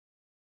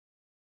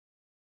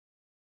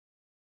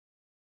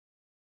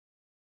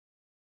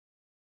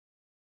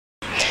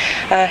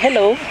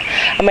Hello,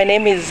 my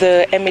name is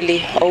Emily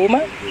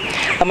Ouma.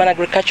 I'm an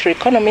agricultural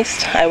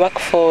economist. I work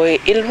for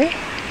ILRI.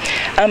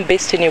 I'm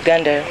based in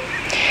Uganda.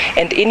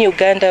 And in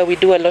Uganda, we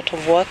do a lot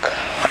of work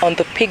on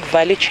the pig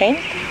value chain.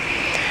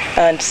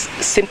 And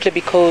simply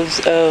because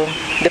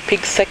the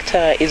pig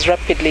sector is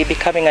rapidly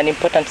becoming an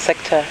important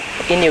sector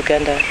in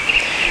Uganda.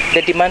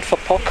 The demand for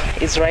pork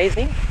is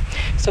rising.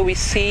 So we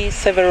see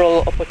several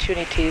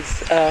opportunities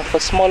for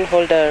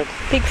smallholder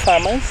pig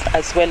farmers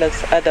as well as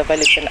other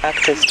value chain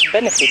actors to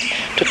benefit,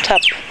 to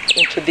tap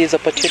into these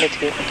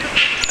opportunities.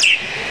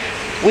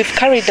 We've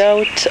carried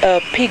out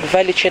pig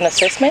value chain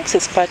assessments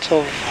as part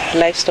of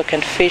Livestock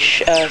and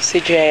Fish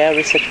CGIR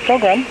research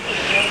program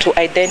to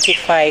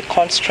identify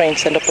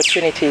constraints and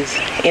opportunities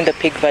in the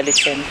pig value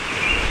chain.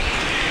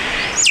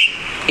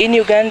 In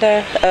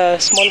Uganda,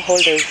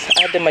 smallholders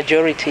are the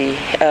majority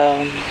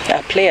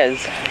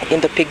players in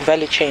the pig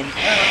value chain,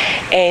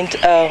 and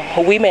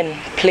women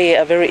play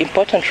a very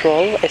important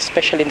role,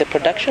 especially in the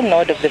production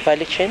node of the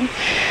value chain.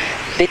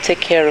 They take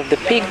care of the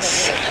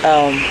pigs,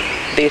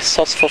 they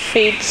source for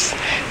feeds,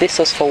 they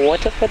source for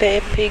water for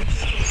their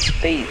pigs,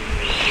 they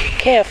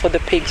care for the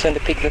pigs when the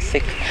pigs are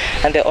sick,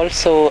 and they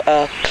also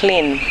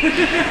clean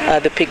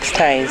the pig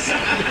sties.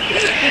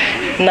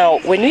 Now,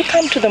 when we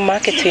come to the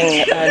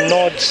marketing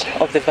nodes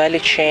of the value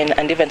chain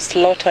and even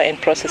slaughter and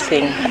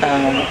processing,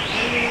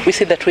 we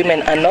see that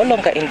women are no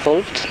longer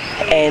involved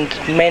and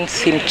men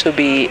seem to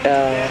be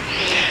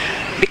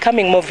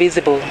becoming more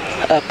visible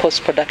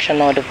post-production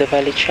node of the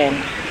value chain.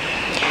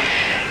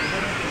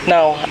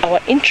 Now,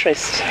 our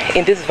interest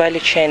in this value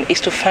chain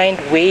is to find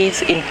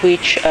ways in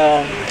which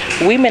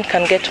women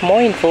can get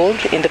more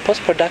involved in the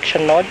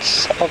post-production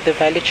nodes of the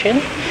value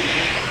chain,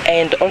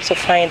 and also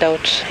find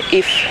out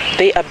if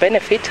they are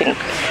benefiting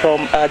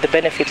from the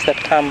benefits that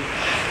come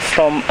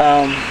from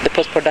the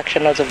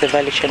post-production nodes of the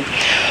value chain.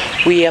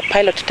 We are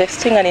pilot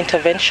testing an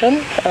intervention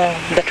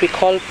that we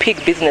call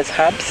pig business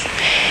hubs,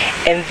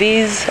 and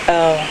these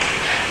are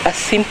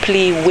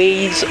simply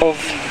ways of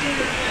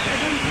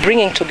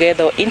bringing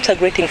together,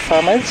 integrating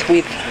farmers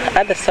with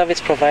other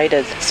service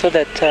providers so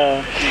that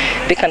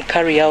they can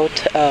carry out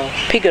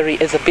piggery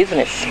as a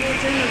business.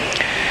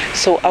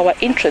 So our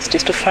interest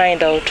is to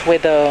find out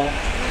whether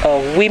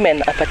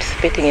women are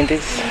participating in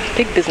these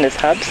pig business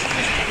hubs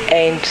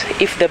and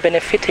if they're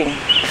benefiting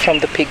from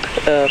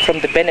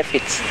the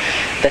benefits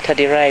that are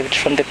derived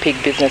from the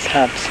pig business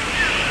hubs.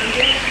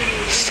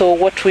 So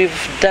what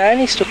we've done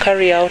is to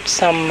carry out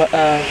some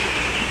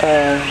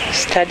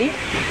study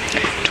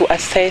to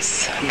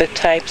assess the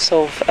types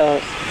of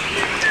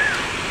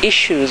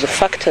issues or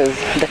factors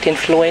that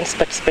influence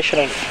participation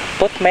of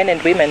both men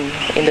and women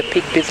in the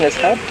pig business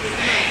hub,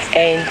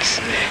 and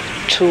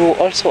to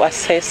also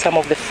assess some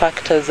of the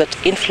factors that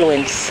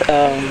influence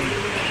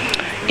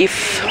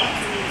if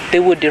they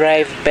would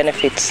derive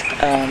benefits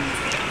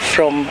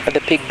from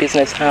the pig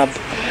business hub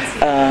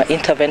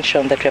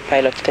intervention that we're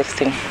pilot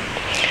testing.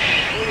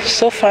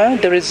 So far,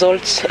 the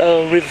results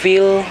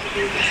reveal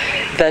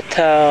that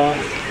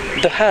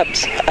the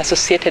hubs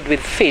associated with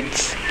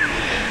feeds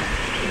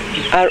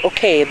are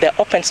okay, they're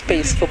open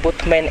space for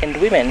both men and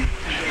women.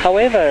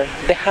 However,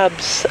 the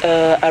hubs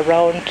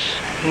around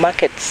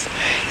markets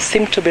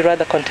seem to be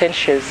rather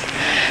contentious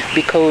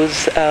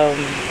because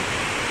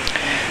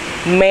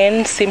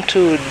men seem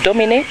to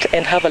dominate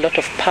and have a lot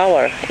of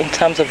power in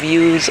terms of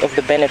use of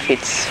the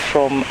benefits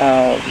from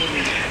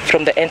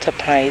the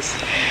enterprise.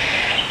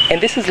 And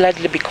this is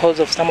largely because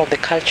of some of the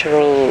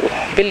cultural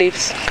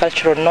beliefs,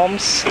 cultural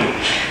norms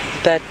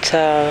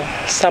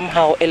that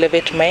somehow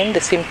elevate men. They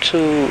seem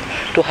to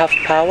have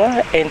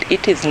power, and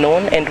it is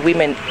known, and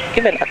women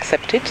even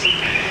accept it.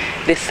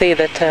 They say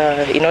that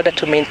in order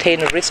to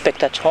maintain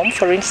respect at home,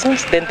 for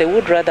instance, then they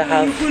would rather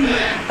have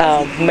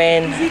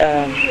men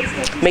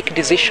make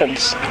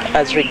decisions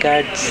as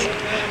regards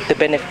the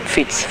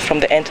benefits from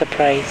the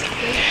enterprise.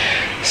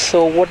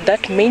 So what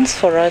that means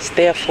for us,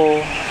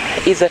 therefore,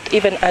 is that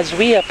even as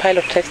we are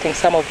pilot testing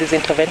some of these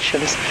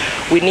interventions,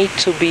 we need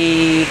to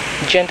be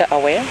gender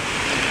aware.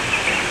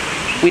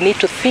 We need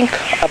to think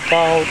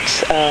about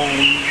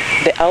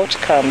the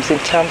outcomes in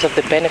terms of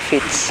the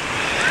benefits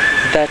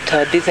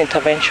that these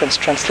interventions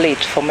translate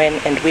for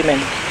men and women.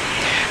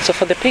 So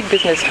for the pig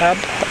business hub,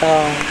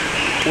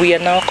 we are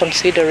now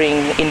considering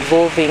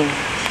involving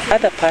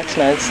other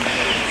partners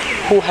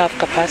who have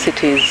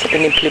capacities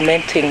in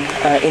implementing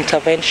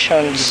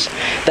interventions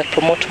that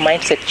promote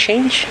mindset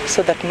change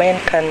so that men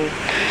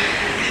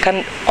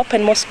can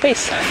open more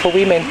space for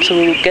women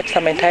to get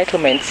some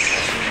entitlements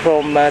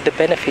from the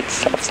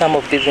benefits of some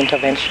of these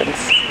interventions.